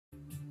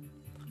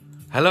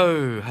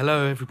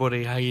Hello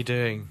everybody, how you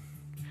doing?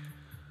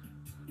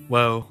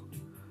 Well,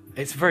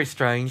 it's very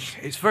strange.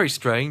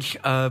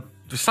 The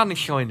sun is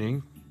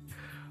shining.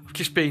 I've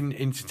just been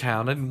into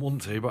town. I didn't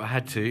want to, but I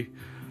had to.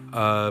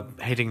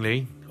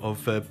 Headingley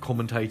of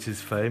commentators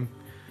fame,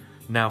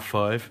 now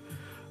 5.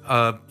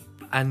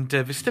 And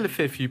there's still a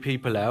fair few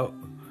people out.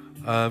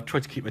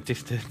 Tried to keep my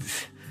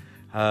distance.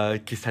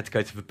 Just had to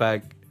go to the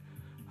bank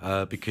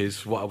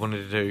because what I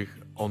wanted to do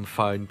on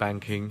phone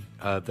banking,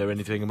 there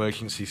anything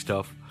emergency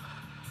stuff.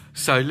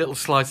 So, little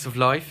slice of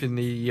life in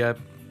the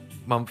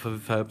month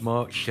of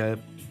March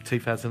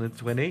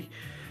 2020.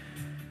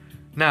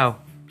 Now,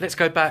 let's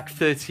go back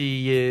 30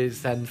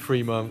 years and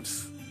 3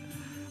 months,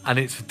 and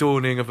it's the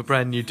dawning of a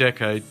brand new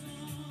decade.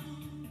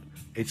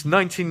 It's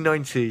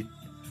 1990.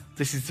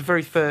 This is the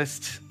very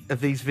first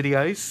of these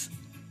videos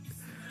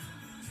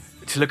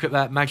to look at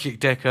that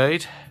magic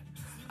decade,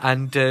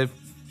 and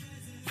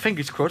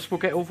fingers crossed we'll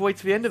get all the way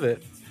to the end of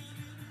it.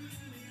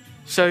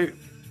 So,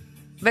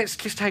 let's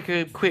just take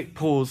a quick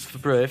pause for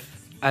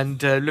breath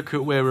and look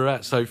at where we're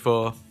at so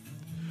far.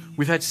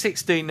 We've had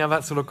 16 Now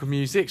That's a Lot of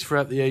Music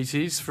throughout the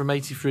 80s, from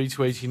 83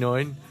 to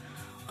 89.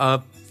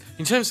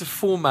 In terms of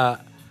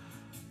format,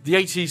 the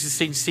 80s has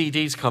seen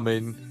CDs come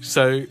in,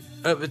 so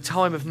at the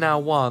time of Now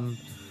 1,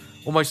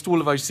 almost all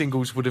of those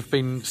singles would have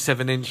been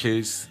 7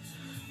 inches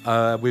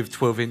with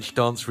 12-inch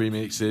dance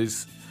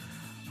remixes.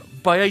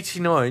 By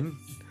 89,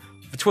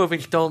 the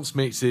 12-inch dance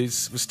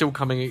mixes were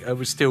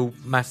still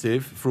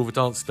massive for all the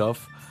dance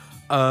stuff,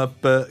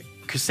 but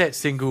cassette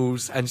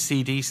singles and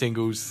CD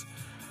singles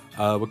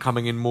were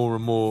coming in more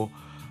and more.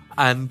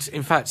 And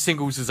in fact,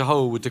 singles as a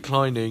whole were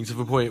declining to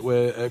the point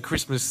where at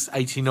Christmas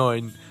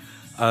 89,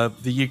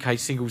 the UK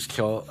singles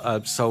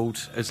chart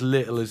sold as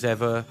little as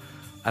ever.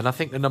 And I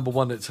think the number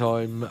one at the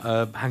time,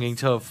 Hanging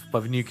Tough by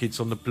the New Kids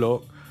on the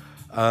Block,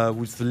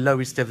 was the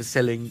lowest ever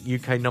selling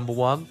UK number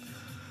one.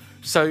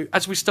 So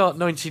as we start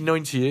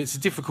 1990, it's a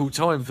difficult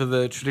time for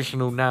the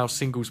traditional now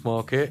singles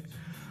market.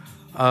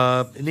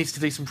 It needs to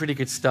do some pretty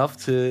good stuff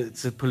to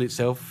pull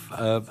itself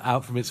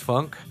out from its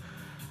funk.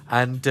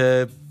 And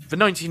the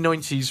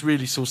 1990s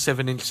really saw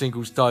 7-inch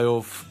singles die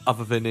off,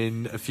 other than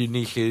in a few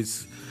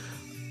niches.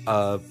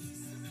 12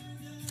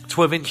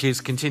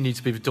 inches continued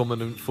to be the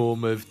dominant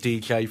form of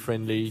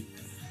DJ-friendly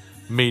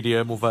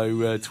medium,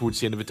 although towards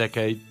the end of the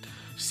decade,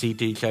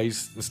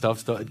 CDJs and stuff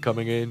started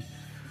coming in.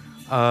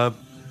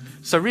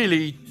 So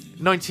really,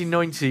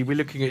 1990, we're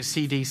looking at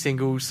CD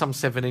singles, some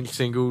 7-inch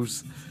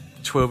singles,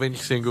 12-inch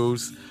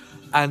singles.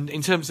 And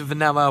in terms of the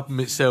Now album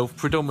itself,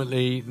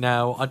 predominantly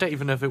Now, I don't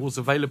even know if it was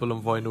available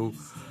on vinyl.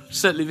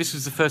 Certainly this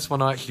was the first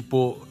one I actually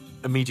bought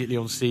immediately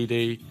on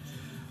CD.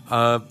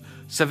 So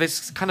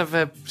there's kind of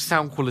a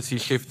sound quality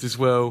shift as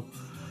well.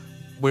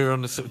 We're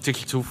on a sort of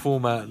digital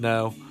format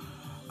now.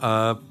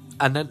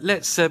 And then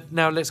let's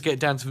get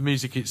down to the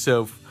music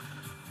itself.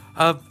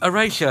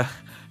 Erasure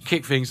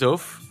kick things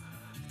off.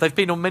 They've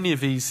been on many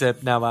of these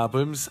Now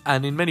albums,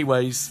 and in many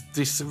ways,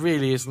 this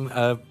really isn't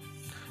a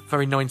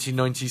very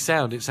 1990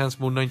 sound. It sounds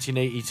more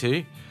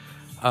 1982.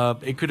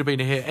 It could have been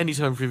a hit any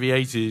time through the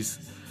 80s.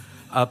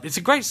 It's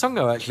a great song,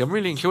 though, actually. I'm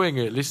really enjoying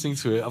it, listening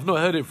to it. I've not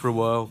heard it for a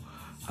while.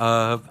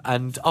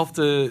 And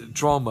after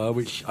Drama,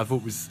 which I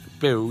thought was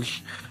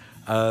bilge,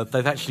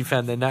 they've actually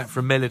found their knack for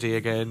a melody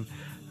again,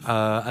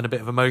 and a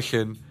bit of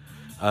emotion.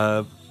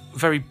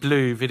 Very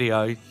blue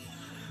video.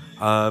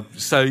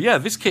 So yeah,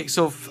 this kicks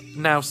off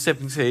Now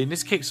 17.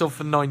 This kicks off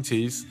the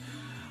 90s.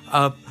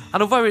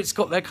 And although it's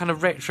got that kind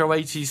of retro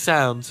 80s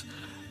sound,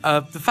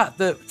 the fact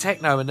that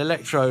techno and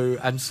electro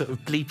and sort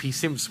of bleepy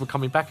synths were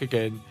coming back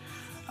again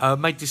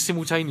made this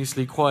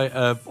simultaneously quite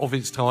of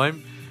its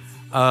time.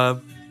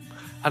 And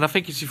I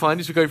think as you find,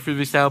 as we go through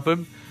this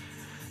album,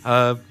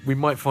 we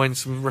might find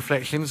some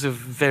reflections of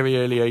very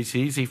early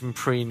 80s, even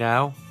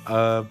pre-Now.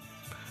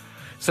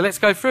 So let's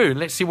go through and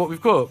let's see what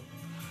we've got.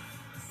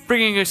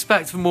 Bringing us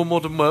back to the more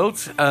modern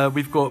world,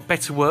 we've got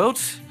Better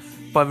World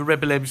by the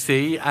Rebel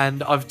MC,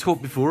 and I've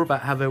talked before about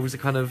how there was a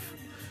kind of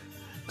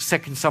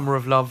second summer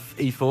of love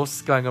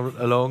ethos going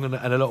along and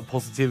a lot of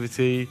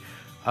positivity,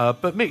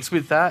 but mixed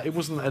with that, it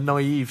wasn't a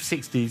naive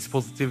 60s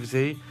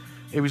positivity,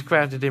 it was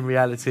grounded in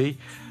reality.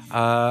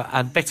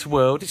 And Better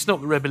World, it's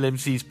not the Rebel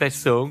MC's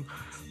best song,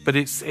 but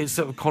it's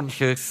sort of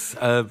conscious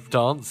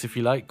dance, if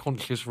you like,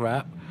 conscious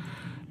rap.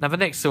 Now the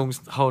next song's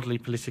hardly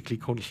politically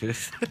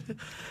conscious.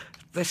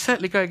 They're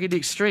certainly going in the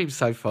extremes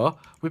so far.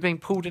 We're being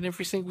pulled in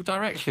every single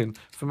direction,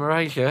 from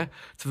Erasure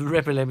to the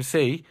Rebel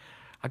MC.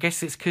 I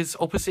guess it's because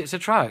opposites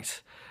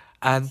attract.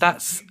 And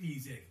that's...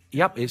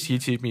 Yep, it's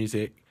YouTube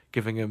Music,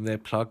 giving them their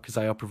plug, because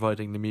they are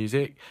providing the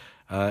music,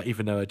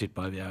 even though I did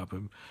buy the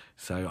album,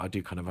 so I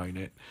do kind of own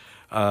it.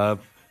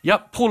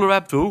 Yep, Paula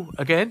Abdul,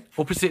 again,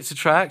 Opposites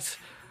Attract.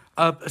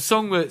 A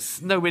song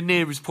that's nowhere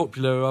near as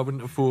popular, I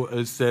wouldn't have thought,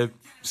 as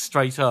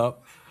Straight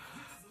Up,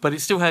 but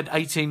it still had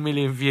 18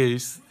 million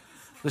views.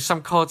 There's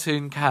some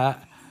cartoon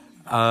cat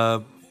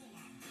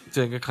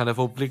doing a kind of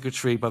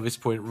obligatory, by this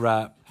point,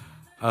 rap.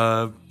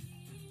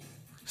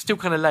 Still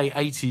kind of late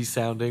 80s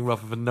sounding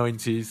rather than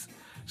 90s.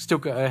 Still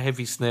got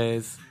heavy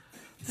snares.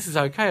 This is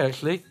okay,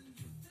 actually.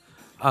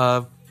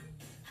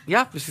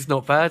 Yeah, this is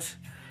not bad.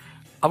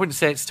 I wouldn't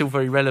say it's still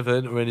very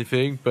relevant or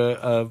anything,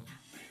 but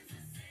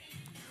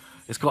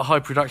it's got high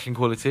production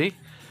quality.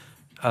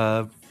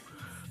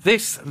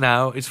 This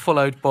now is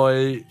followed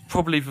by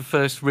probably the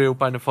first real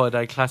bona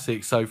fide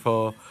classic so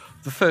far.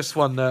 The first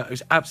one that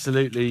is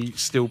absolutely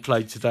still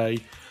played today.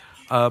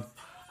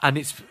 And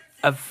it's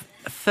a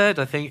third,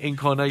 I think,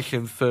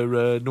 incarnation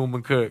for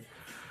Norman Cook,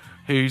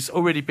 who's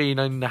already been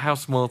on the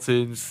House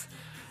Martins,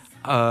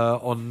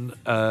 on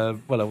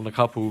a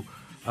couple.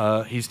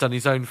 He's done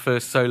his own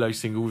first solo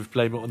single with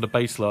Blame It on the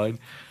Bassline.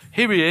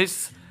 Here he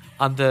is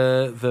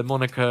under the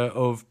moniker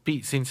of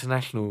Beats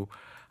International,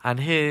 and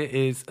here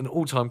is an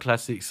all-time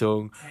classic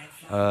song.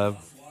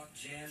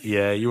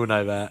 Yeah, you all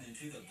know that.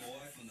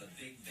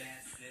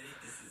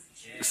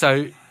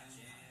 So,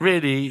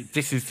 really,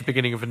 this is the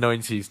beginning of the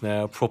 90s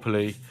now,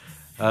 properly.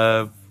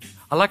 I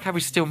like how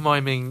he's still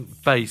miming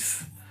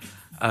bass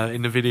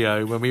in the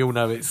video, when we all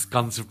know it's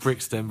Guns of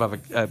Brixton by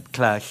the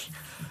Clash.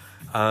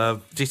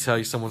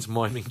 Ditto, someone's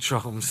miming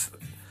drums.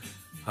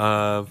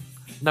 No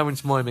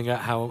one's miming at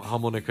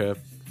harmonica.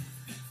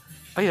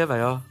 Oh yeah, they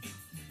are.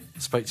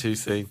 Spoke too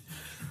soon.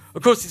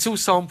 Of course, it's all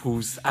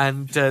samples,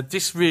 and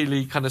this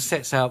really kind of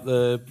sets out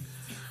the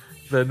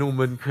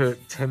Norman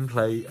Cook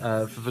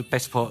template for the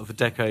best part of the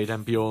decade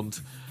and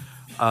beyond.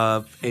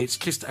 It's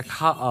just a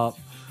cut up,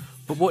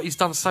 but what he's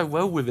done so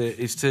well with it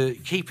is to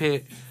keep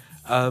it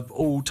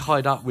all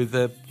tied up with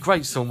a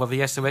great song by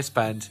the SOS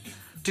Band.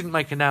 Didn't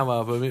make a Now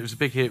album, it was a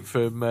big hit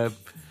from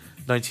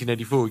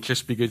 1984,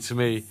 Just Be Good to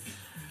Me.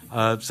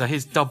 So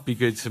here's Dub Be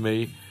Good to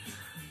Me.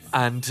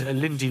 And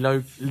Lindy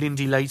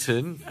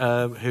Layton,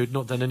 who had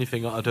not done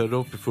anything I'd heard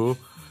of before,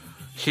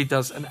 she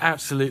does an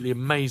absolutely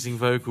amazing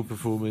vocal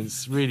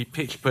performance, really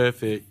pitch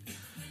perfect.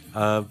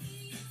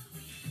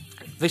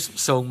 This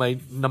song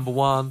made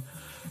 #1,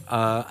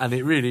 and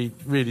it really,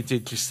 really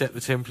did just set the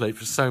template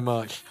for so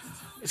much.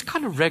 It's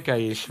kind of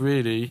reggae-ish,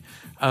 really,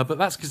 but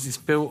that's because it's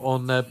built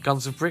on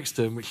Guns of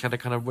Brixton, which had a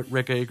kind of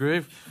reggae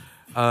groove.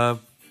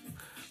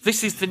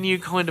 This is the new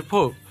kind of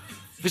pop.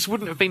 This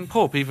wouldn't have been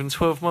pop even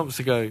 12 months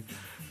ago,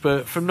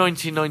 but from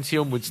 1990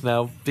 onwards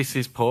now, this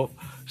is pop.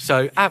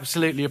 So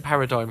absolutely a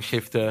paradigm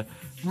shifter.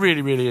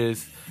 Really, really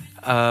is.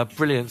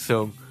 Brilliant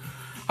song.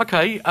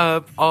 Okay,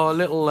 our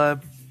little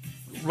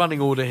running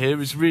order here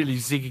is really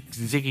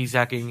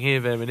ziggy-zagging here,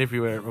 there and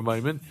everywhere at the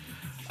moment.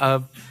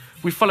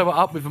 We follow it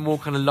up with a more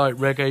kind of light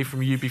reggae from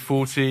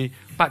UB40,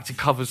 back to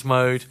covers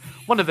mode.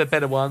 One of their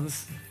better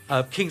ones,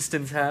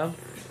 Kingston Town.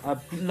 I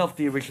love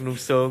the original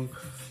song.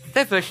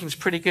 Their version's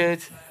pretty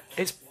good.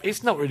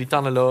 It's not really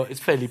done a lot. It's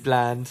fairly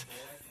bland.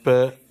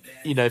 But,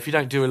 you know, if you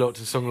don't do a lot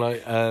to a song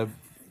like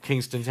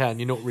Kingston Town,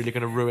 you're not really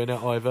going to ruin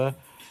it either.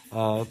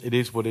 It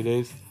is what it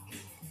is.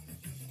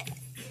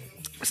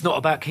 It's not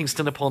about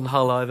Kingston upon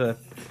Hull either,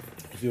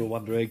 if you're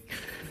wondering.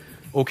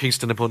 Or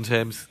Kingston upon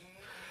Thames.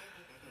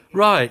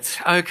 Right,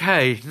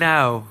 okay,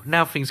 now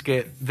things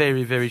get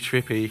very, very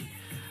trippy.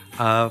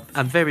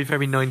 And very,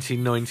 very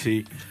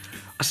 1990.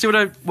 I still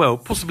don't, well,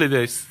 possibly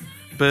this,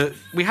 but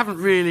we haven't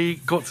really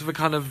got to the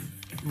kind of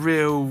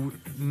real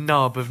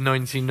nub of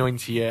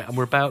 1990 yet, and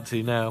we're about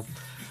to now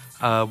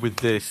with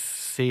this.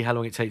 See how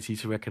long it takes you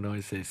to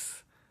recognise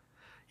this.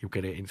 You'll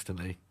get it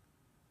instantly.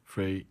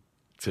 3,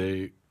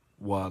 2,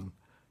 1,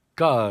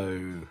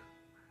 go.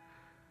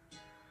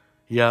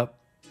 Yep.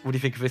 What do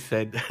you think of this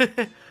then?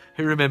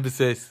 Who remembers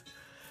this?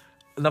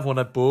 Another one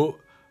I bought,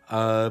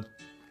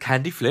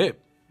 Candy Flip,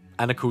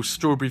 and of course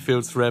Strawberry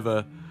Fields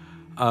Forever.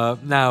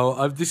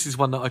 Now, this is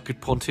one that I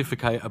could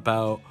pontificate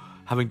about,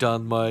 having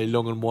done my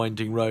Long and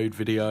Winding Road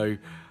video.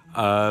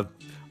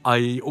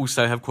 I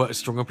also have quite a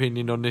strong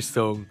opinion on this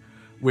song,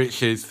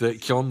 which is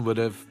that John would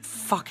have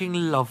fucking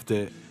loved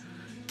it.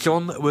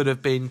 John would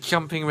have been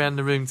jumping around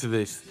the room to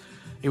this.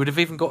 He would have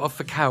even got off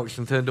the couch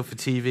and turned off the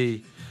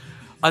TV.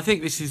 I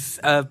think this is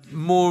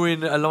more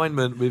in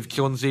alignment with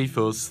John's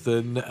ethos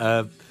than,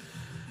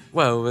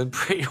 than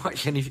pretty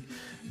much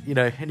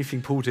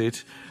anything Paul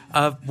did.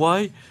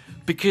 Why?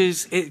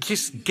 Because it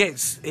just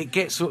gets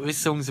what this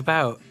song's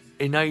about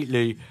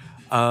innately.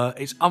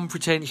 It's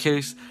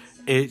unpretentious.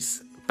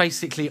 It's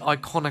basically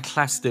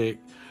iconoclastic.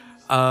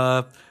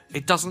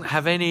 It doesn't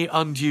have any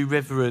undue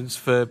reverence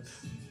for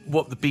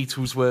what the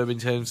Beatles were in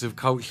terms of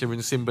culture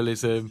and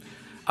symbolism.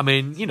 I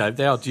mean,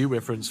 they are due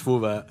reference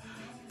for that.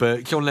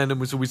 But John Lennon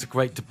was always a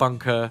great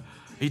debunker.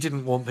 He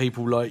didn't want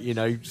people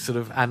sort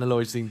of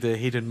analysing the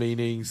hidden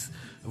meanings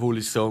of all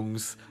his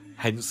songs.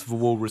 Hence, The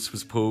Walrus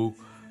was Paul.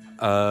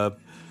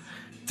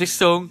 This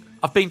song,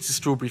 I've been to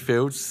Strawberry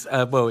Fields.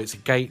 It's a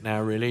gate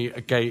now, really.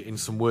 A gate in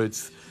some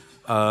woods.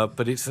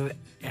 But it's an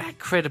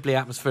incredibly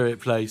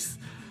atmospheric place.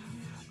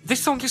 This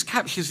song just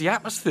captures the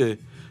atmosphere.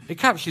 It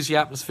captures the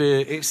atmosphere.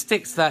 It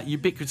sticks that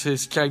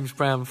ubiquitous James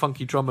Brown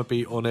funky drummer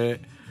beat on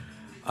it.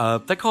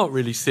 They can't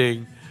really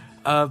sing.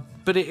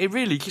 But it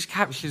really just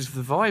captures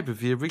the vibe of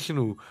the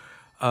original.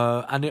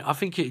 And I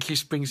think it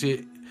just brings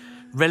it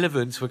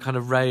relevant to a kind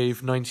of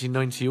rave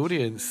 1990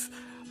 audience.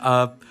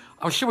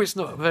 I'm sure it's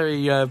not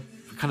very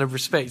kind of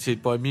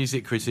respected by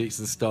music critics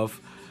and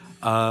stuff.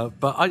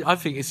 But I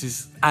think this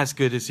is as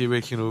good as the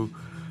original.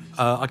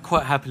 I'd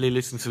quite happily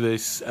listen to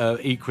this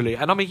equally.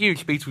 And I'm a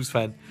huge Beatles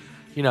fan.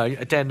 You know,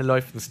 A Day in the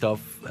Life and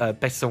stuff.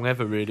 Best song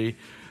ever, really.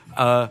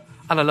 And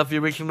I love the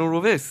original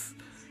of this.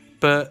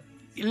 But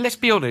let's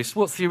be honest,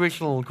 what's the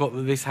original got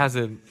that this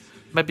hasn't?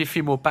 Maybe a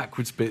few more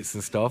backwards bits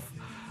and stuff.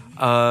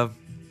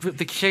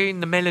 The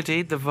tune, the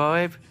melody, the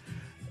vibe,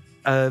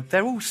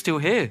 they're all still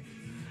here.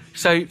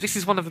 So this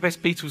is one of the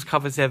best Beatles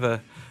covers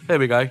ever. There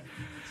we go.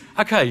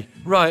 Okay,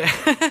 right.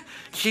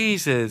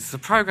 Jesus, the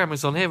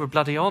programmers on here are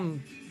bloody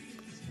on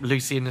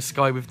Lucy in the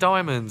Sky with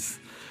Diamonds.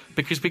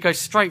 Because we go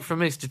straight from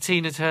this to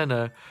Tina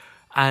Turner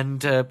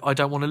and I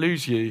Don't Want to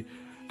Lose You.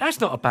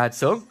 That's not a bad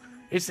song.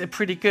 It's a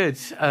pretty good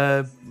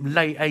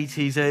late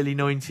 80s, early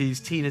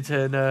 90s Tina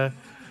Turner,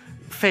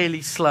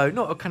 fairly slow,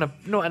 not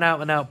an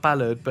out-and-out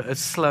ballad, but a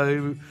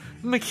slow,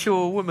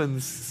 mature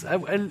woman's...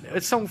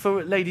 A song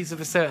for ladies of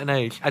a certain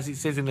age, as it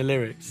says in the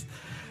lyrics.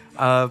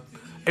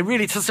 It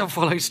really doesn't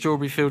follow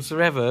Strawberry Fields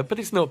Forever, but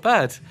it's not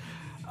bad.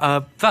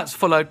 That's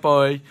followed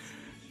by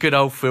good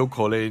old Phil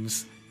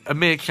Collins. A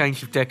mere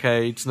change of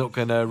decades, not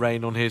going to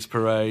rain on his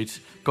parade.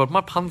 God, my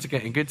puns are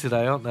getting good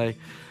today, aren't they?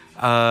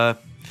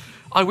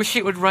 I Wish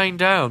It Would Rain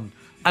Down.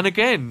 And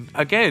again,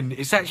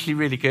 it's actually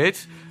really good.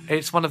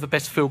 It's one of the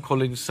best Phil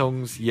Collins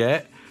songs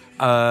yet.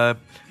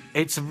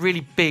 It's a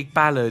really big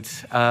ballad.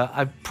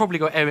 I've probably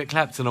got Eric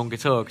Clapton on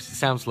guitar because it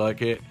sounds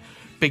like it.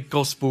 Big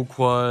gospel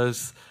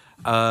choirs.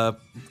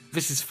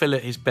 This is Phil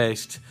at his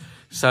best.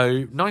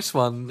 So, nice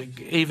one.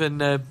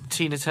 Even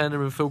Tina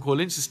Turner and Phil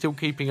Collins are still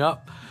keeping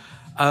up.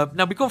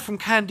 Now, we've gone from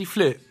Candy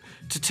Flip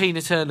to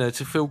Tina Turner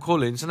to Phil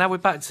Collins, and now we're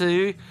back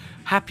to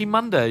Happy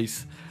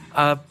Mondays.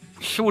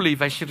 Surely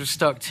they should have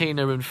stuck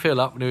Tina and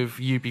Phil up with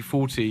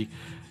UB40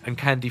 and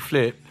Candy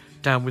Flip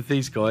down with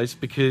these guys,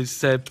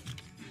 because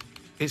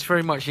it's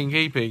very much in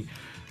keeping.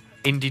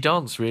 Indie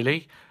dance,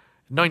 really.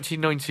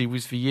 1990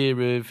 was the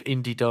year of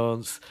indie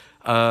dance,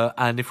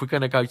 and if we're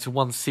going to go to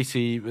one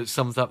city that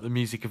sums up the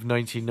music of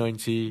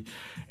 1990,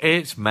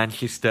 it's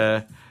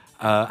Manchester.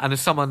 And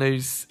as someone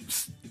who's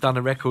done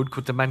a record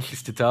called the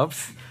Manchester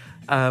Dubs,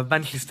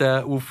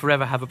 Manchester will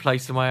forever have a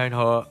place in my own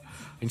heart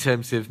in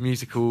terms of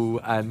musical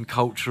and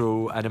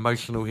cultural and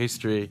emotional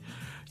history.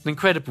 It's an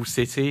incredible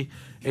city.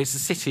 It's a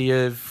city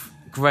of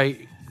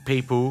great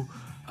people,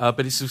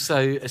 but it's also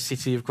a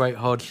city of great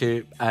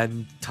hardship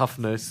and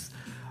toughness.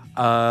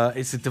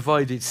 It's a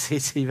divided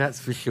city, that's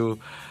for sure.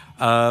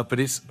 But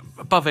it's,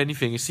 above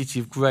anything, a city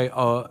of great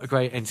art,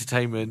 great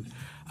entertainment.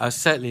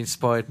 Certainly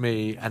inspired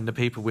me and the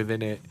people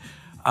within it.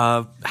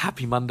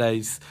 Happy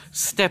Mondays,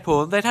 Step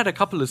On. They'd had a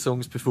couple of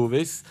songs before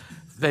this.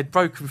 They'd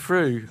broken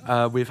through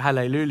with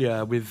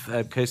Hallelujah with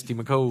Kirsty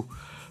MacColl,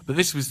 but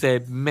this was their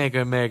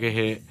mega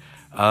hit.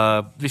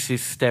 This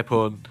is Step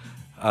On,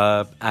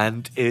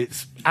 and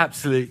it's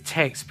absolute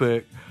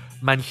textbook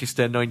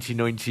Manchester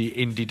 1990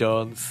 indie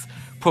dance,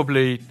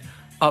 probably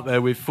up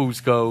there with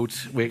Fool's Gold,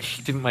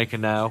 which didn't make a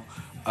now,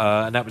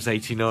 and that was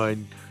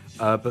 89.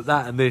 But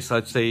that and this,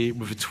 I'd say,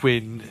 were the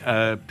twin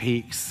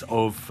peaks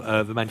of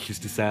the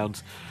Manchester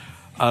sound.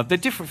 They're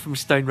different from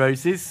Stone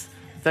Roses.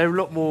 They're a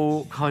lot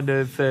more kind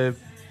of,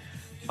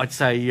 I'd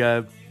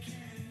say,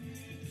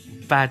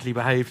 badly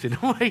behaved in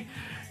a way.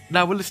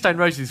 No, well, the Stone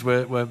Roses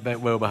weren't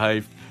well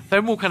behaved.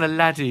 They're more kind of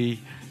laddie,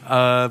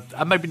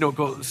 and maybe not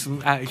got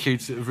some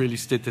attitudes that have really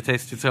stood the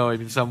test of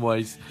time in some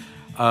ways.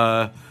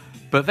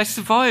 But they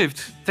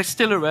survived. They're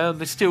still around.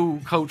 They're still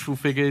cultural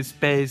figures.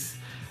 Bez,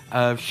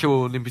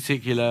 Sean in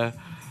particular,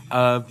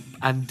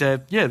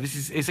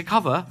 it's a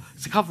cover.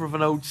 It's a cover of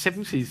an old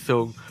 70s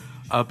song,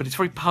 but it's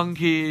very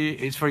punky.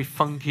 It's very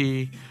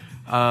funky.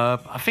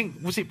 I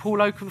think, was it Paul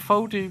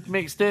Oakenfold who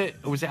mixed it,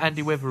 or was it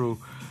Andy Weatherall?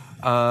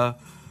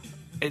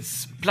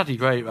 It's bloody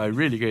great though,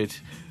 really good.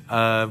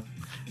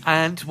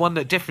 And one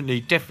that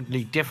definitely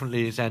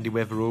is Andy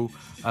Weatherall,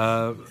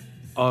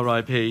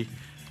 R.I.P.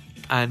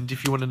 And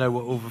if you want to know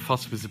what all the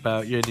fuss was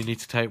about, you only need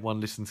to take one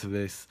listen to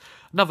this.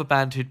 Another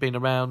band who'd been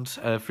around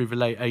through the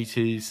late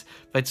 80s.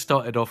 They'd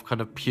started off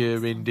kind of pure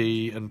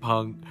indie and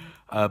punk,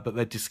 but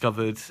they'd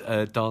discovered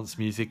dance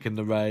music and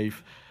the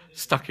rave,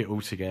 stuck it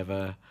all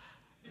together.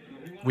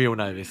 We all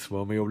know this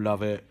one, we all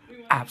love it.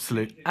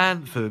 Absolute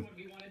anthem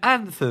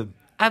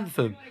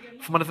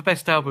from one of the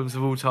best albums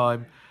of all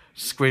time,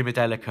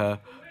 Screamadelica,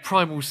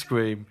 Primal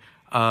Scream.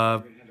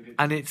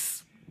 And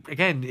it's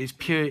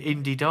pure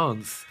indie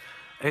dance.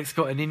 It's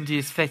got an indie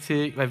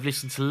aesthetic. They've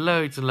listened to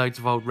loads and loads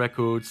of old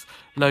records,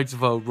 loads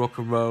of old rock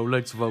and roll,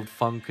 loads of old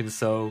funk and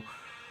soul.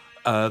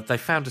 They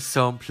found a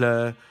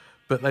sampler,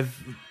 but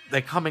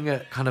they're coming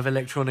at kind of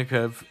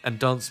electronica and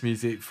dance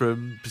music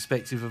from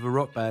perspective of a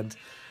rock band.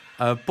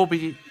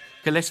 Bobby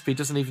Gillespie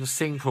doesn't even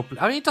sing properly.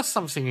 I mean, he does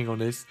some singing on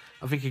this.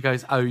 I think he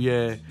goes, "Oh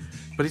yeah,"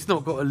 but he's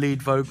not got a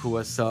lead vocal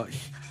as such.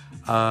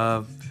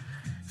 So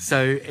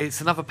it's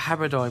another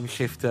paradigm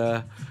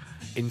shifter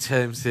in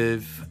terms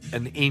of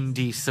an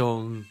indie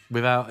song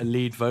without a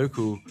lead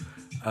vocal.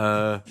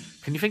 Can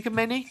you think of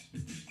many?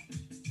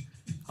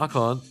 I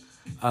can't.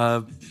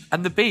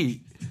 And the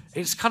beat,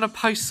 it's kind of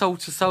post Soul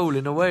to Soul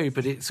in a way,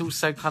 but it's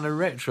also kind of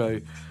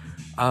retro.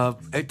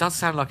 It does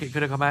sound like it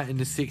could have come out in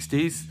the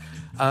 60s.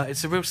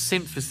 It's a real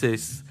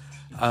synthesis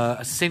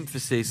of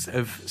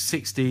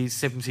 60s,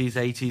 70s,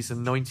 80s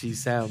and 90s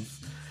sounds.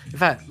 In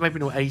fact, maybe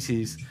not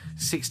 80s,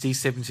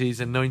 60s, 70s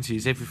and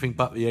 90s, everything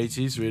but the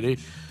 80s, really.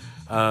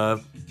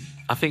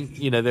 I think,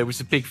 there was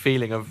a big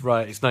feeling of,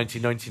 right, it's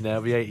 1990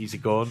 now, the 80s are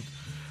gone.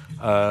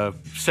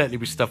 Certainly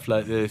with stuff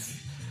like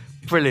this.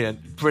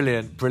 Brilliant,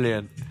 brilliant,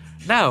 brilliant.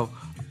 Now,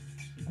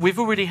 we've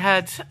already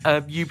had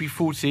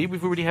UB40,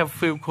 we've already had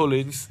Phil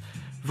Collins,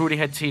 we've already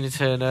had Tina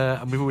Turner,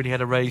 and we've already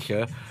had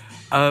Erasure.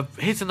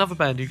 Here's another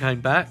band who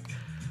came back.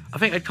 I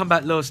think they'd come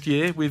back last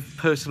year with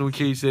Personal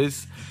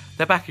Accusers.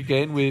 They're back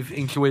again with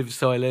Enjoy the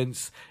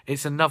Silence.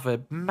 It's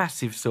another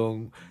massive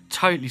song,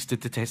 totally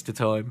stood the test of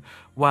time.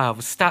 Wow,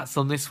 the stats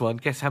on this one,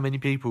 guess how many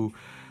people?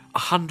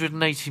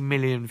 180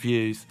 million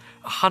views.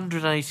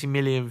 180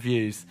 million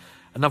views.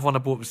 Another one I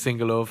bought the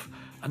single of.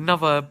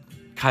 Another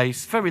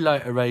case, very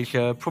late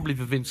Erasure, probably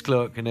the Vince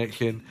Clarke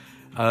connection,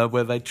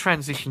 where they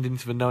transitioned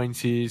into the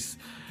 90s.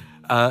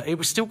 It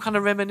was still kind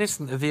of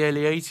reminiscent of the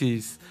early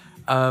 80s,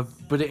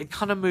 but it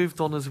kind of moved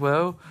on as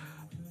well.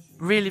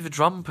 Really, the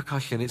drum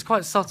percussion, it's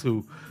quite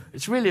subtle.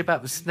 It's really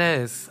about the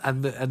snares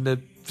and the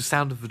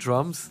sound of the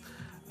drums,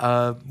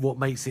 what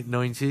makes it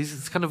 90s.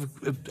 It's kind of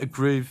a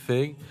groove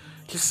thing,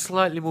 just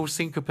slightly more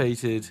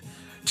syncopated.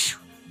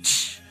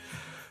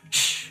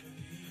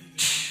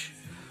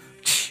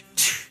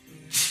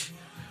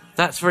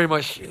 That's very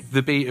much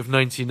the beat of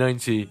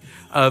 1990.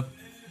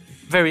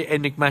 Very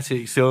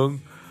enigmatic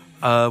song.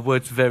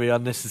 Words very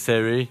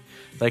unnecessary.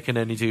 They can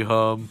only do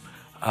harm.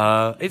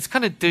 It's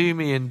kind of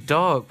doomy and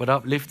dark, but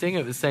uplifting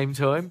at the same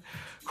time.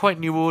 Quite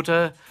New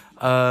Order.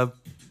 I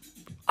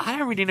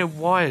don't really know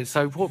why it's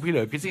so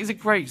popular, because it is a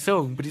great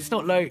song, but it's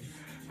not like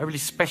a really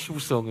special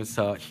song as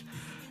such.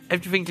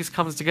 Everything just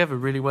comes together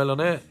really well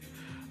on it.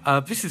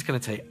 This is going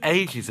to take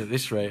ages at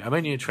this rate. I'm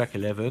only at track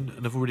 11,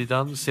 and I've already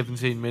done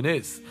 17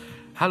 minutes.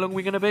 How long are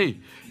we going to be?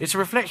 It's a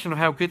reflection of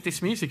how good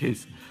this music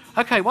is.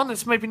 Okay, one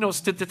that's maybe not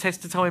stood the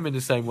test of time in the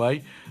same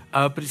way,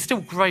 but it's still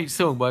a great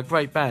song by a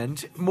great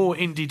band. More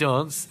indie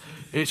dance.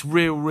 It's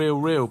Real, Real,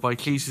 Real by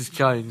Jesus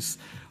Jones.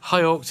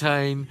 High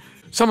octane.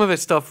 Some of their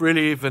stuff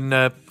really even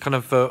kind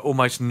of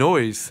almost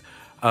noise.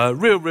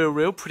 Real, Real,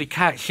 Real. Pretty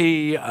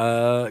catchy.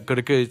 Got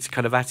a good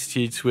kind of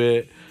attitude to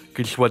it.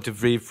 Good joie de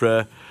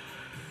vivre.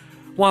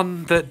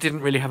 One that didn't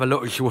really have a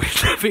lot of joy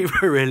de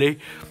vivre, really.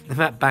 And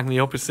that banged the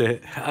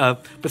opposite.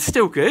 But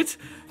still good,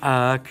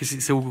 because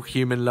it's all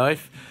human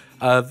life.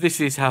 This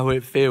is How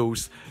It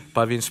Feels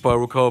by the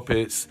Inspiral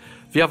Carpets.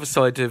 The other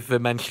side of the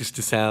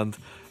Manchester sound.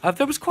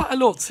 There was quite a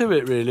lot to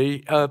it,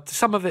 really.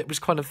 Some of it was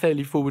kind of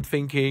fairly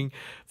forward-thinking.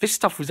 This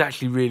stuff was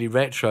actually really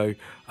retro.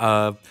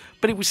 But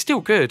it was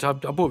still good. I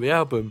bought the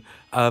album.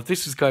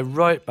 This was going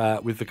right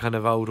back with the kind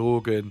of old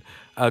organ.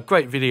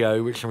 Great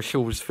video, which I'm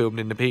sure was filmed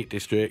in the Peak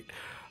District.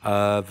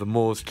 The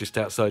moors just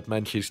outside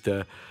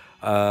Manchester.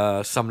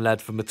 Some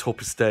lad from the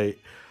top estate.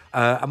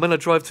 And when I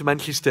drive to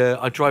Manchester,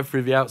 I drive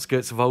through the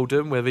outskirts of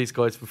Oldham, where these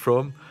guys were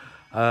from.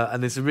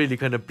 And there's a really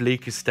kind of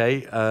bleak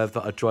estate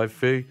that I drive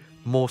through.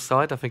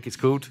 Moorside, I think it's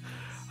called.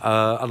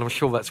 And I'm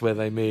sure that's where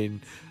they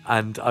mean.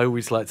 And I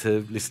always like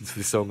to listen to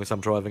this song as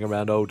I'm driving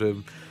around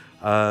Oldham.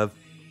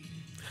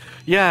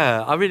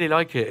 Yeah, I really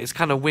like it. It's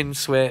kind of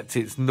windswept,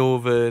 it's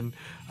northern,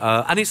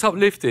 and it's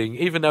uplifting,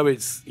 even though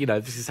it's,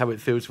 this is how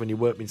it feels when your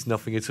work means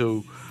nothing at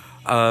all.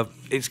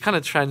 It's kind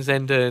of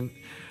transcendent.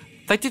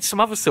 They did some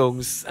other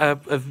songs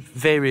of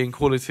varying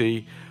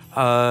quality.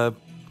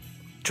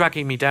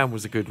 Dragging Me Down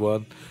was a good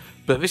one,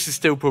 but this is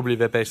still probably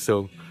their best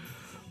song.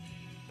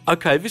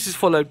 Okay, this is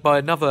followed by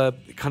another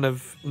kind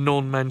of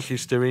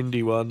non-Manchester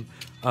indie one.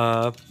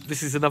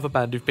 This is another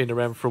band who've been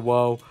around for a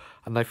while,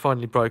 and they've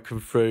finally broken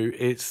through.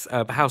 It's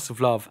House of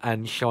Love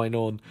and Shine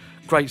On.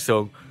 Great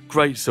song,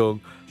 great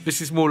song.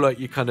 This is more like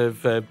you kind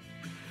of...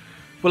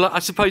 well, I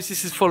suppose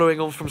this is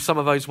following on from some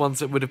of those ones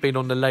that would have been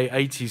on the late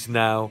 80s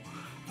now,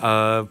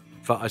 that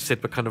I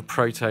said were kind of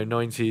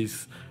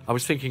proto-90s. I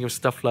was thinking of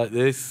stuff like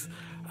this,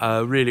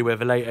 really where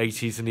the late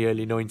 80s and the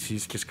early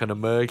 90s just kind of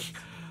merge.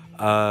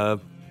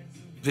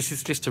 This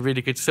is just a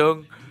really good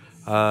song.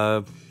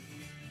 I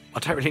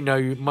don't really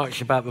know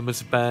much about them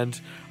as a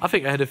band. I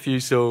think I had a few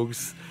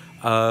songs.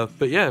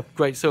 But yeah,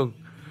 great song.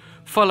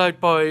 Followed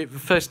by the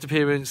first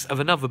appearance of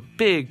another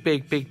big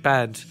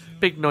band.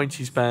 Big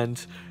 90s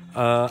band.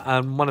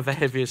 And one of the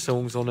heaviest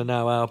songs on the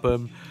Now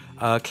album.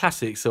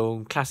 Classic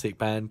song, classic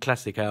band,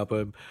 classic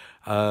album.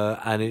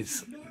 And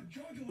it's,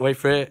 wait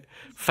for it,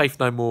 Faith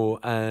No More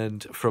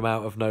and From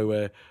Out of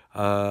Nowhere.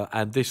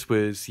 And this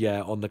was,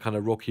 on the kind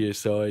of rockier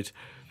side.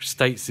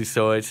 States'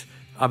 side.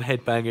 I'm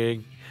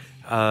headbanging.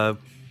 I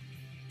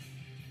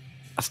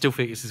still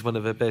think this is one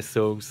of their best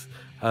songs.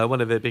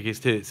 One of their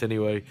biggest hits,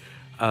 anyway.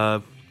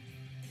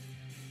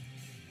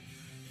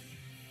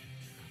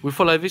 We'll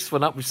follow this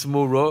one up with some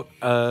more rock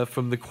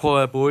from the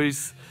Choir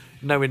Boys.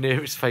 Nowhere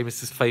near as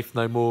famous as Faith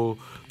No More.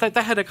 They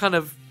had a kind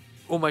of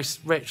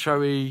almost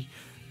retro-y,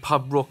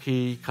 pub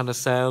rocky kind of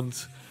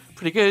sound.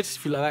 Pretty good,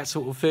 if you like that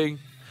sort of thing.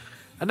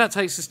 And that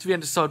takes us to the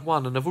end of side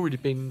 1, and I've already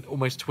been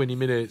almost 20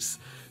 minutes.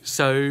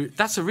 So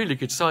that's a really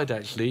good side,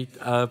 actually.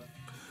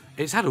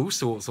 It's had all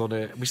sorts on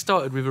it. We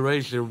started with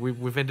Erasure,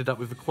 we've ended up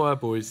with the Choir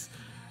Boys.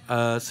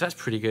 So that's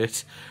pretty good.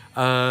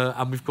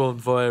 And we've gone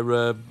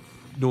via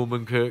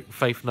Norman Cook,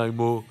 Faith No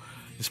More,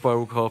 The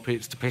Spiral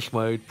Carpets, Depeche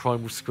Mode,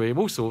 Primal Scream,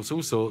 all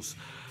sorts.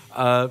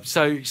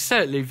 So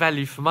certainly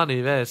value for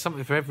money there,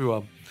 something for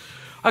everyone.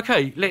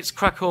 Okay, let's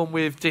crack on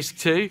with disc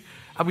 2.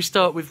 And we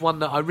start with one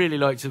that I really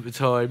liked at the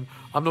time.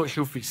 I'm not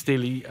sure if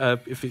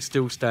it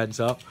still stands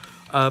up.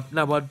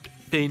 Now, I'd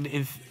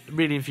been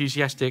really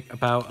enthusiastic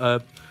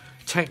about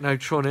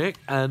Tronik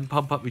and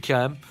Pump Up the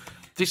Jam.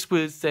 This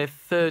was their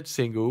 3rd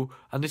single,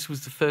 and this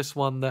was the first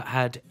one that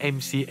had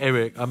MC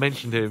Eric. I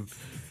mentioned him.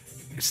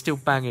 It's still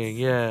banging,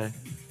 yeah.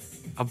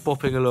 I'm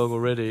bopping along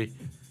already.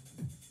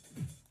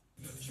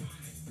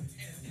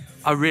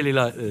 I really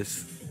like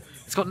this.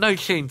 It's got no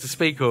tune to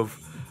speak of,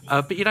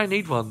 but you don't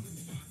need one.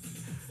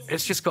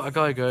 It's just got a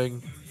guy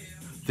going,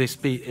 this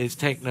beat is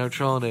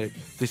Technotronic,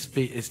 this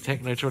beat is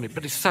Technotronic,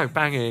 but it's so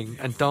banging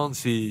and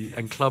dancey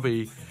and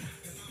clubby,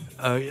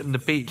 and the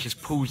beat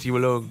just pulls you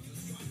along.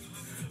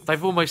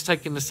 They've almost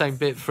taken the same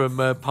bit from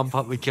Pump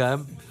Up the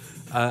Jam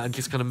and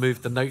just kind of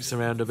moved the notes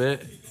around a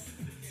bit.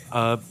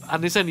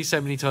 And there's only so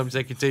many times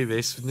they could do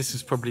this, and this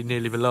was probably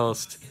nearly the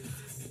last.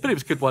 But it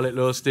was good while it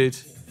lasted.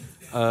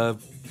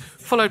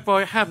 Followed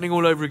by Happening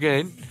All Over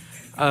Again,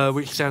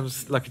 which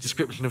sounds like a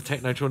description of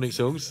Technotronic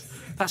songs.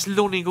 That's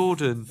Lonnie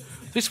Gordon.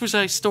 This was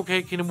a Stock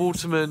Aitken and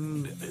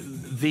Waterman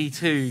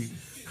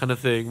V2 kind of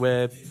thing,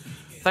 where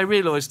they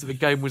realised that the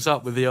game was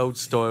up with the old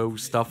style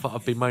stuff that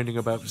I've been moaning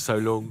about for so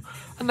long,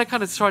 and they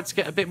kind of tried to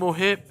get a bit more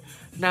hip.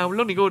 Now,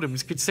 Lonnie Gordon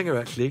was a good singer,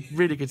 actually,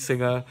 really good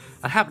singer,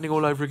 and Happening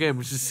All Over Again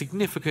was a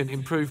significant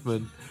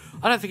improvement.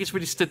 I don't think it's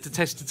really stood the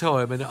test of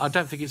time, and I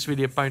don't think it's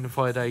really a bona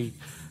fide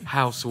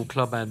house or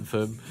club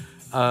anthem.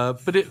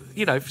 But it,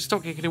 for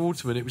Stock Aitken and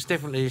Waterman, it was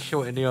definitely a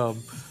shot in the arm.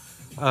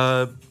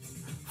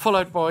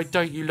 Followed by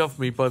Don't You Love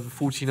Me by the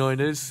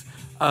 49ers.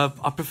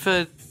 I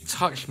preferred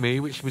Touch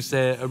Me, which was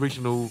their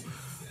original,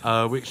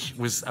 which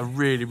was a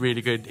really,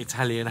 really good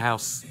Italian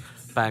house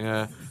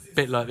banger.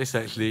 Bit like this,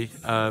 actually.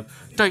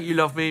 Don't You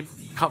Love Me,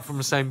 cut from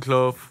the same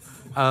cloth.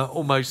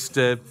 Almost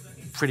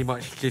pretty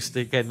much just,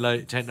 again,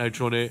 like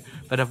Technotronic.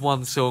 They'd have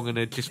one song and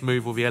they'd just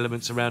move all the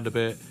elements around a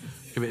bit,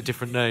 give it a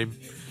different name.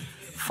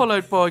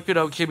 Followed by good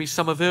old Jimmy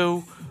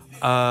Somerville,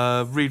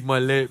 Read My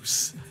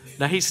Lips.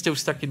 Now, he's still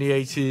stuck in the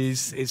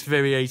 80s. It's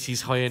very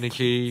 80s high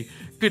energy.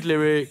 Good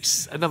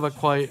lyrics. Another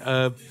quite,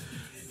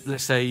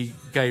 let's say,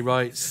 gay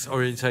rights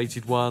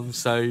orientated one.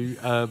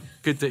 So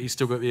good that he's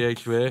still got the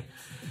age there.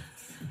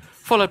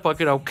 Followed by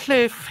good old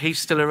Cliff. He's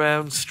still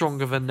around,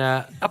 Stronger Than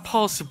That. A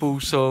passable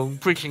song,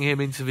 bridging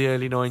him into the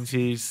early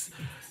 90s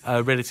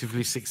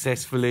relatively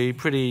successfully.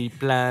 Pretty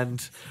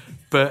bland,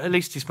 but at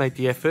least he's made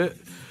the effort.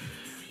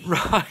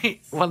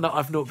 Right, one that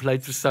I've not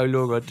played for so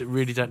long, I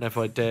really don't know if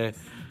I dare.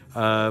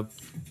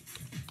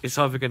 It's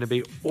either going to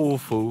be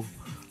awful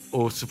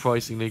or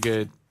surprisingly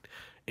good.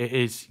 It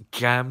is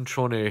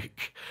Jamtronic.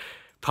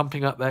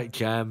 Pumping up that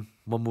jam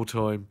one more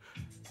time.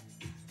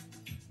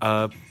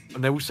 And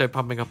they're also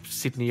pumping up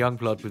Sydney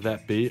Youngblood with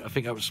that beat. I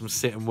think that was from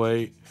Sit and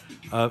Wait.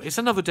 It's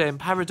Another Day in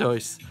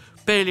Paradise.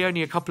 Barely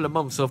only a couple of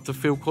months after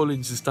Phil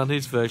Collins has done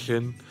his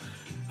version.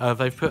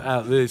 They've put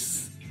out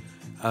this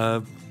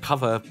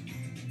cover.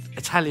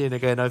 Italian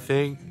again, I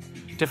think.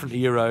 Definitely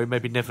Euro,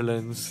 maybe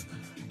Netherlands.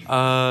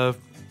 So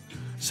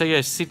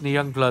yeah, Sydney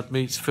Youngblood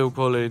meets Phil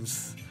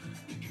Collins.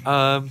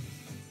 I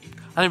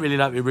don't really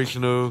like the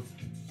original.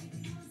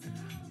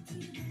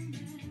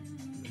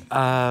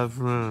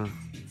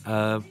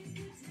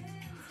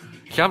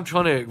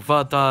 Jamtronic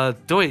war das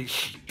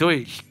Deutsch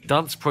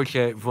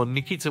Tanzprojekt von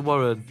Nikita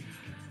Warren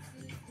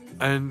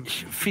und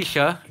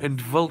Fischer und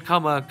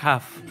Volkamer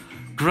Kaff,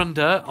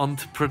 Gründer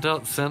und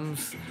Produzent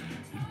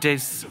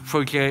des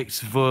Projekts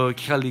für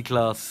Kelly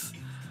Glass.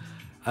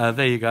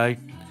 There you go.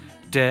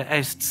 Der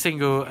erste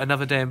Single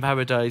Another Day in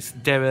Paradise,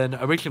 deren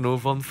Original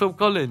von Phil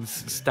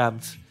Collins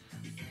stammt.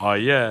 Oh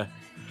yeah.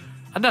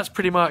 And that's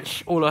pretty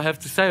much all I have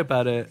to say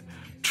about it.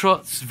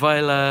 Trotz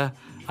Weiler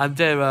and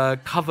their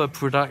cover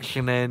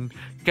productionen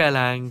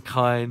Gelang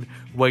kein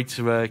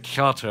weiterer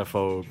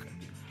Charterfolg.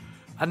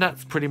 And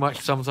that pretty much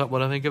sums up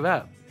what I think of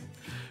that.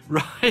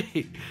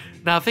 Right.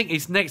 Now I think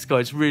these next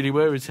guys really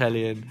were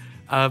Italian.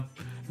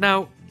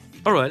 Now,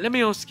 alright, let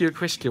me ask you a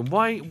question.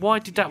 Why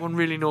did that one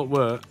really not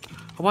work?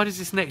 Why does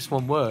this next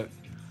one work?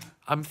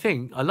 I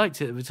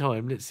liked it at the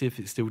time. Let's see if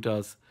it still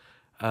does.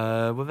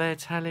 Were they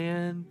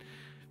Italian?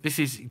 This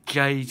is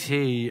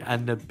JT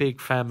and the Big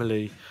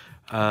Family.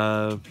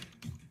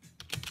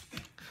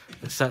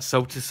 It's that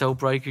Soul to Soul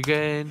break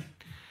again.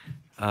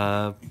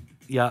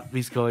 Yeah,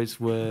 these guys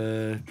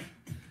were...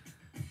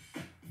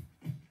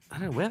 I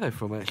don't know where they're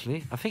from,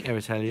 actually. I think they're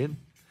Italian.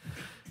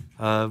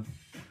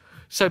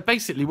 So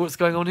basically, what's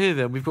going on here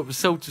then? We've got the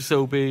Soul to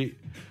Soul beat,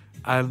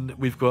 and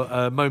we've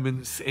got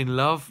Moments in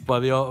Love by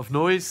The Art of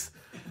Noise.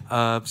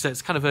 So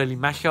it's kind of early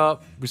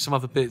mashup with some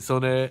other bits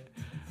on it.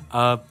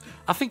 I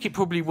think it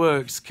probably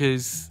works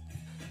because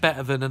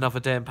better than Another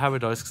Day in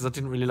Paradise because I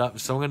didn't really like the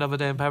song Another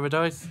Day in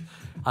Paradise,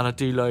 and I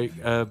do like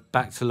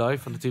Back to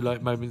Life, and I do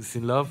like Moments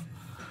in Love.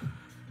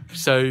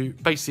 So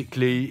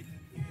basically,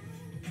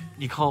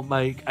 you can't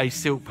make a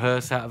silk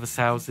purse out of a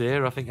sow's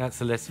ear. I think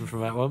that's a lesson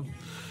from that one.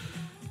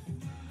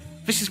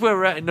 This is where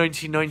we're at in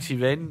 1990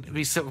 then.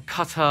 These sort of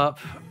cut up,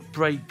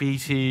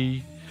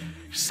 breakbeaty,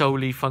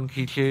 soul-y,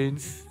 funky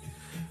tunes.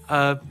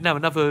 Now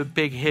another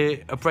big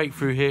hit, a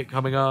breakthrough hit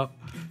coming up.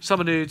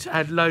 Someone who'd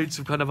had loads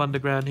of kind of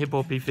underground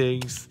hip-hoppy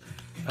things.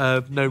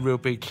 No real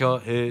big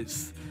chart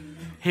hits.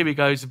 Here he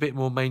goes, a bit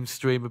more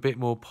mainstream, a bit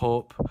more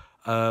pop.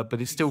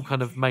 But it's still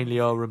kind of mainly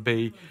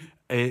R&B.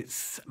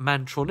 It's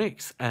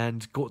Tronik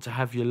and Got to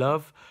Have Your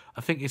Love.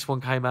 I think this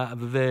one came out at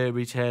the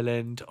very tail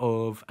end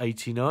of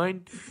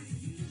 89.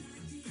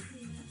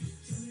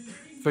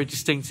 Very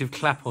distinctive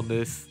clap on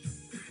this.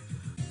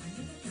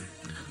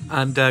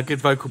 And good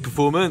vocal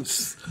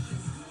performance.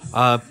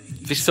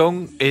 This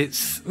song,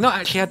 it's not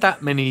actually had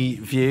that many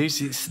views.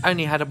 It's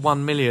only had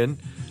 1 million,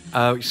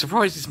 which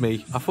surprises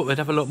me. I thought they'd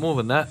have a lot more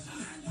than that.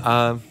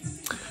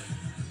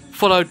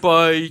 Followed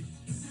by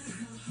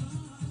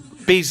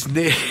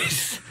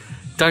Business,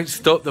 Don't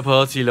Stop the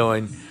Party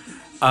Line.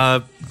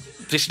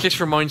 This just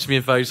reminds me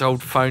of those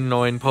old phone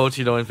line,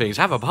 party line things.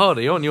 Have a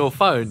party on your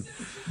phone.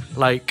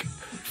 Like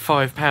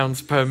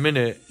 £5 per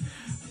minute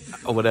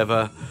or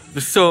whatever.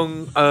 The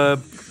song,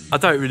 I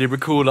don't really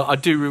recall it. I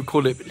do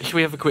recall it. Should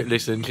we have a quick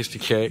listen just to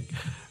check?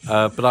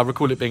 But I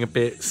recall it being a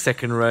bit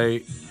second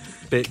rate,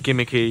 a bit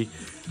gimmicky.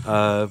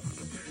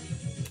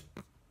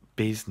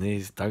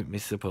 Business, don't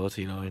miss the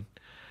party line.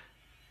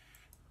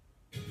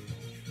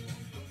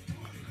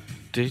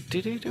 I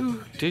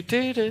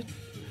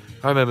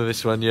remember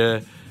this one,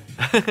 yeah.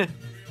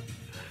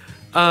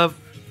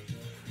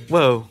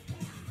 Well,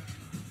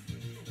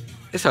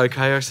 it's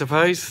okay, I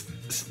suppose.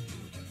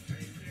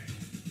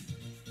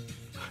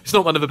 It's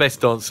not one of the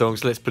best dance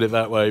songs, let's put it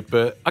that way,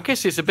 but I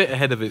guess it's a bit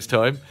ahead of its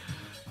time.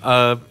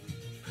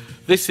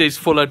 This is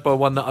followed by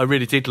one that I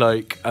really did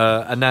like,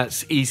 and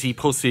that's Easy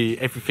Pussy,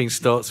 Everything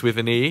Starts With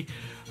an E,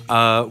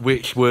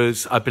 which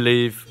was, I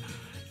believe,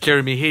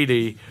 Jeremy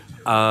Healy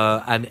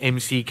and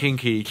MC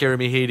Kinky.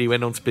 Jeremy Healy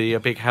went on to be a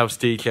big house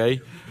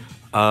DJ.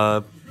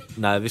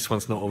 No, this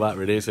one's not all that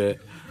really, is it?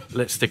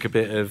 Let's stick a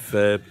bit of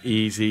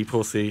Easy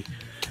Pussy.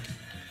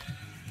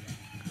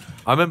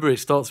 I remember it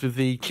starts with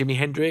the Jimi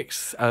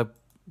Hendrix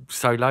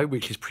solo,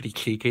 which is pretty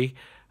cheeky.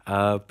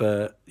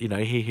 But, you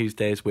know, he who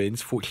dares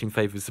wins. Fortune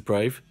favours the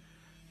brave.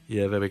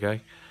 Yeah, there we go.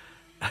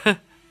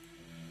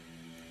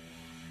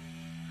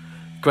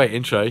 Great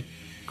intro.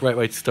 Great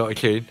way to start a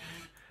tune.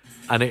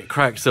 And it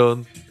cracks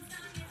on.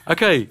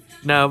 Okay,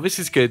 now this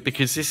is good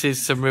because this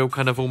is some real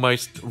kind of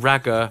almost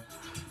ragga.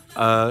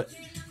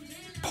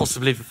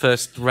 Possibly the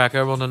first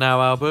ragga on a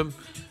Now album.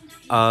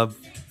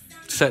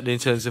 Certainly in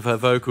terms of her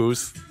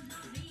vocals.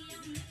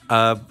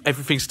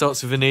 Everything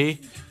Starts With an E.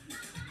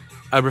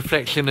 A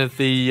reflection of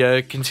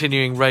the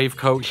continuing rave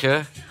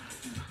culture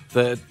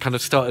that kind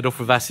of started off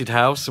with acid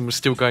house and was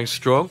still going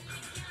strong.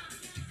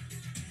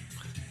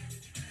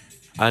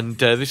 And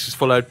this was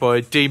followed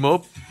by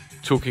D-Mob,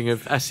 talking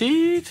of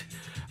acid,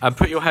 and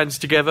Put Your Hands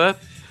Together.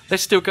 They're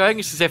still going.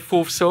 This is their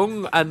fourth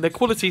song, and their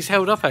quality's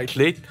held up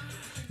actually.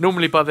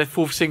 Normally by their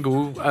fourth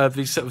single,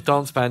 these sort of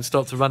dance bands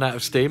start to run out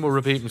of steam or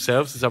repeat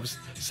themselves, as I was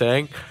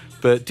saying.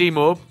 But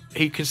D-Mob,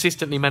 he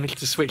consistently managed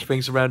to switch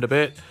things around a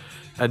bit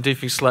and do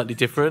things slightly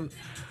different.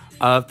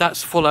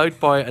 That's followed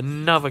by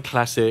another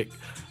classic,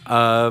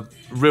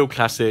 real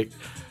classic,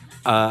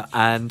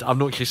 and I'm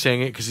not just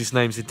saying it because his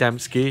name's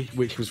Adamski,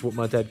 which was what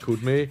my dad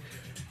called me.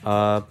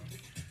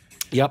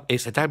 Yep,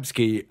 it's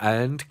Adamski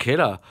and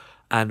Killer.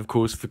 And of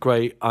course the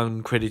great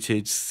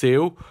uncredited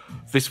Seal.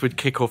 This would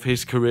kick off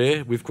his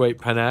career with great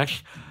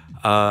panache.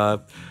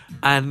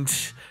 And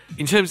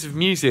in terms of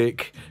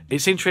music,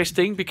 it's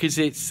interesting because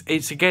it's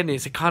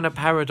a kind of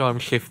paradigm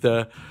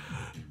shifter.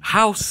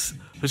 House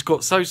has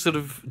got so sort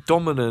of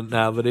dominant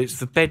now that it's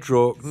the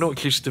bedrock, not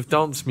just of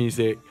dance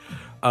music,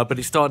 but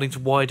it's starting to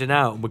widen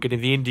out, and we're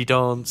getting the indie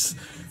dance.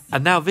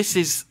 And now this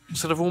is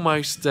sort of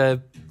almost,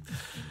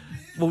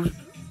 well,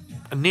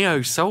 a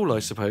neo-soul, I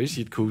suppose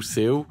you'd call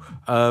Seal.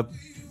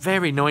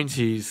 Very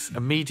 90s,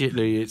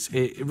 immediately.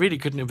 It really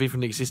couldn't have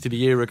even existed a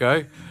year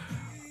ago.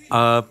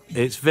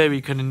 It's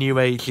very kind of new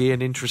agey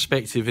and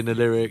introspective in the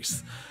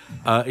lyrics.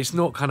 It's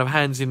not kind of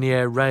hands in the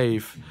air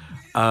rave.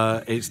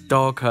 It's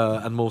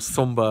darker and more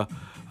somber.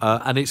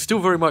 And it's still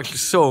very much a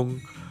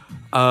song,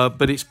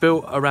 but it's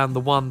built around the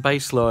one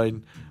bass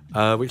line,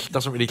 which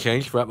doesn't really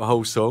change throughout the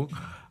whole song.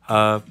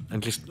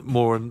 And just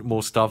more and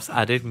more stuff's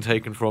added and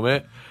taken from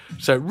it.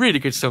 So really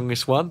good song,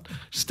 this one.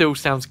 Still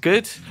sounds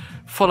good.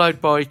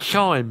 Followed by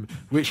Chime,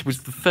 which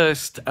was the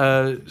first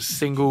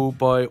single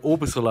by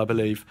Orbital, I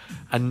believe.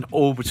 And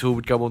Orbital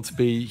would go on to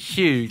be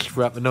huge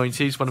throughout the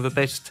 90s. One of the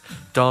best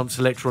dance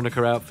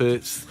electronica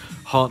outfits.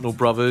 Hartnell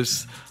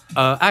Brothers.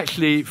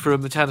 Actually,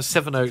 from the town of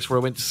Sevenoaks, where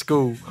I went to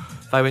school.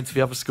 They went to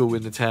the other school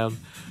in the town.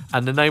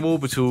 And the name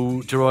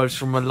Orbital derives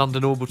from a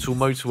London Orbital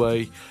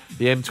motorway,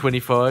 the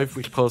M25,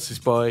 which passes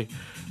by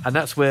and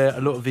that's where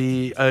a lot of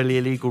the early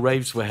illegal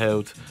raves were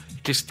held,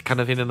 just kind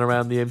of in and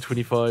around the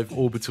M25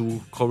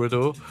 orbital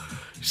corridor.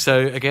 So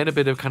again, a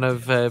bit of kind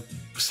of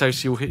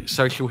social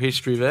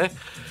history there.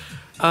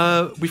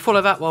 We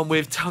follow that one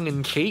with Tongue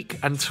in Cheek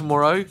and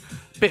Tomorrow.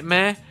 Bit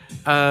meh,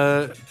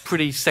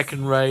 pretty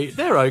second rate.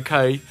 They're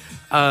okay.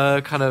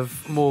 Kind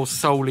of more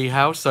soul-y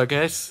house, I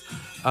guess.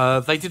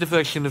 They did a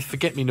version of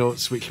Forget Me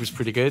Nots, which was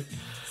pretty good.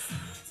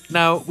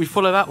 Now, we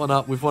follow that one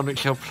up with one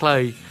which I'll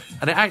play,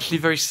 and it's actually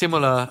very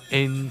similar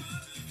in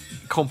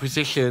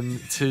composition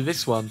to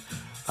this one,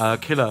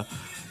 Killer.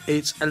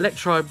 It's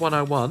Electribe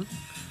 101,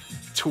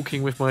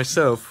 Talking With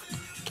Myself.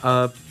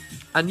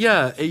 And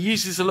yeah, it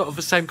uses a lot of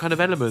the same kind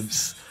of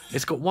elements.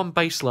 It's got one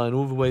bass line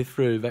all the way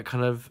through, that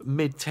kind of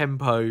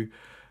mid-tempo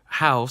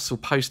house or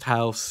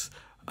post-house.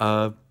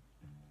 But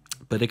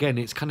again,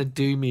 it's kind of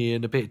doomy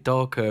and a bit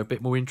darker, a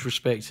bit more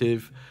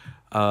introspective.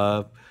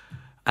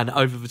 And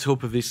over the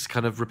top of this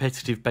kind of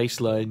repetitive bass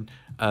line,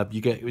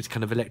 you get its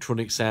kind of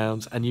electronic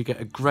sounds, and you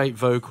get a great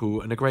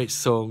vocal and a great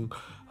song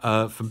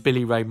from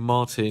Billy Ray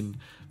Martin.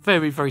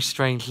 Very, very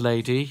strange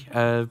lady.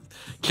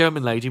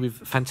 German lady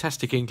with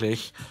fantastic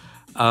English.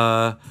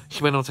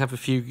 She went on to have a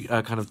few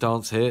kind of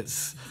dance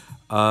hits.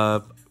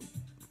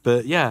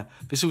 But yeah,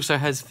 this also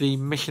has the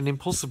Mission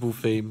Impossible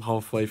theme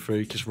halfway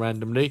through, just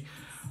randomly.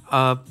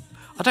 I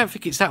don't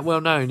think it's that well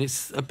known.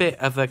 It's a bit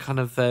of a kind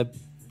of a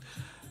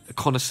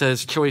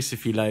connoisseur's choice,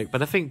 if you like.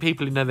 But I think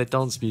people who know their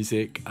dance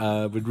music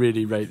would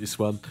really rate this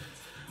one,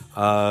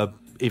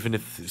 even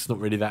if it's not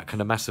really that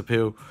kind of mass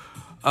appeal.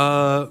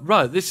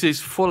 Right, this is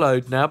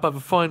followed now by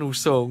the final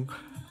song,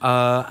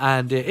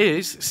 and it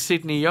is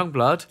Sydney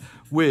Youngblood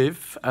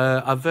with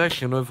a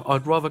version of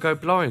I'd Rather Go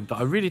Blind that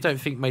I really don't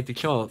think made the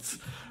charts.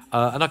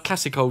 And a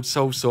classic old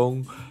soul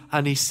song,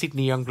 and he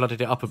Sydney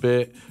Youngblooded it up a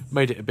bit,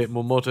 made it a bit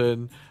more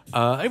modern.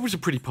 It was a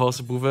pretty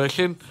passable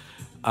version.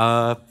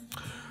 And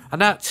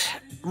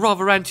that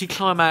rather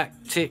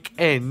anticlimactic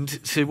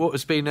end to what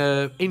has been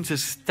an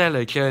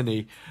interstellar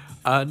journey.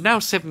 Now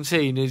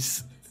 17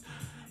 is,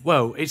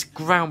 well, it's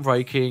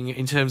groundbreaking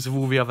in terms of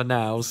all the other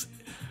nows.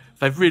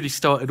 They've really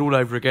started all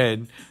over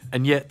again,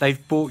 and yet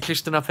they've brought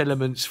just enough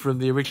elements from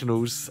the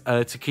originals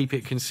to keep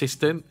it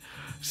consistent.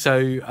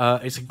 So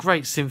it's a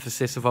great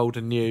synthesis of old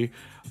and new.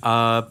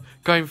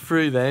 Going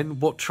through then,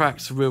 what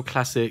tracks are real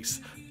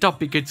classics? Dub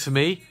Be Good To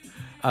Me.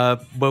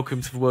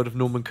 Welcome to the world of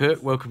Norman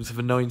Cook. Welcome to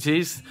the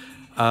 90s.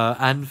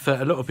 And for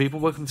a lot of people,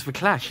 welcome to the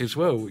Clash as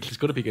well, which has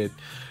got to be good.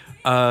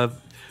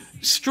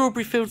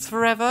 Strawberry Fields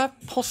Forever,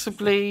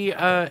 possibly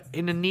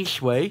in a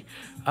niche way.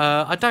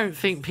 I don't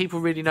think people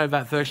really know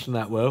that version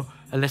that well,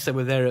 unless they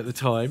were there at the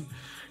time.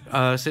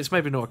 So it's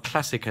maybe not a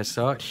classic as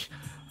such.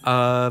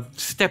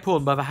 Step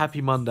On by the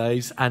Happy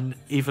Mondays, and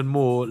even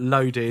more,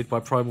 Loaded by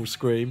Primal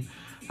Scream.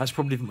 That's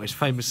probably the most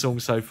famous song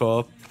so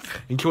far.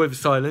 Enjoy the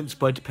Silence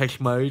by Depeche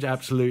Mode,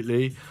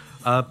 absolutely.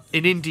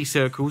 In indie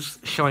circles,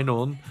 Shine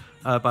On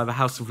by the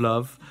House of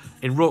Love.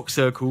 In rock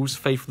circles,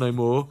 Faith No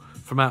More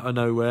from Out of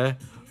Nowhere.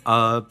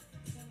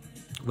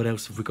 What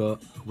else have we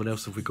got?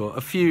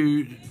 A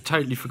few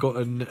totally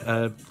forgotten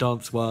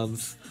dance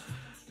ones.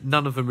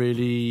 None of them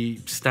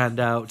really stand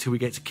out till we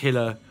get to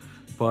Killer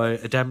by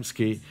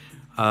Adamski.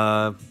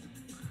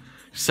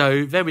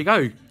 So there we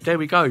go.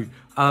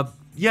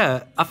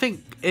 Yeah, I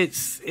think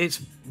it's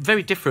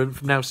very different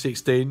from Now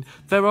 16.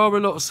 There are a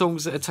lot of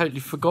songs that are totally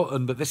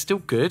forgotten, but they're still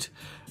good.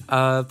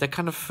 They're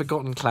kind of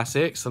forgotten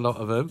classics, a lot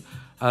of them.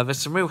 There's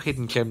some real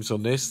hidden gems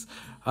on this.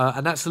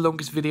 And that's the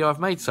longest video I've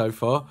made so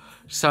far.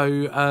 So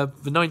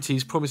the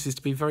 90s promises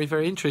to be very,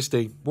 very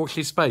interesting. Watch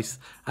this space.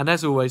 And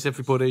as always,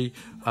 everybody,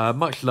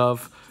 much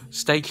love.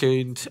 Stay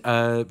tuned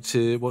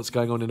to what's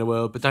going on in the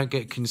world, but don't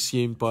get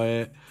consumed by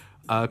it.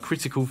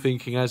 Critical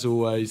thinking, as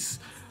always.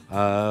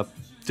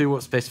 Do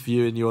what's best for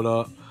you and your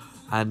lot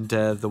and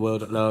the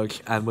world at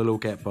large, and we'll all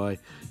get by.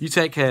 You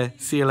take care.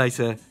 See you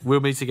later. We'll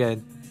meet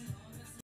again.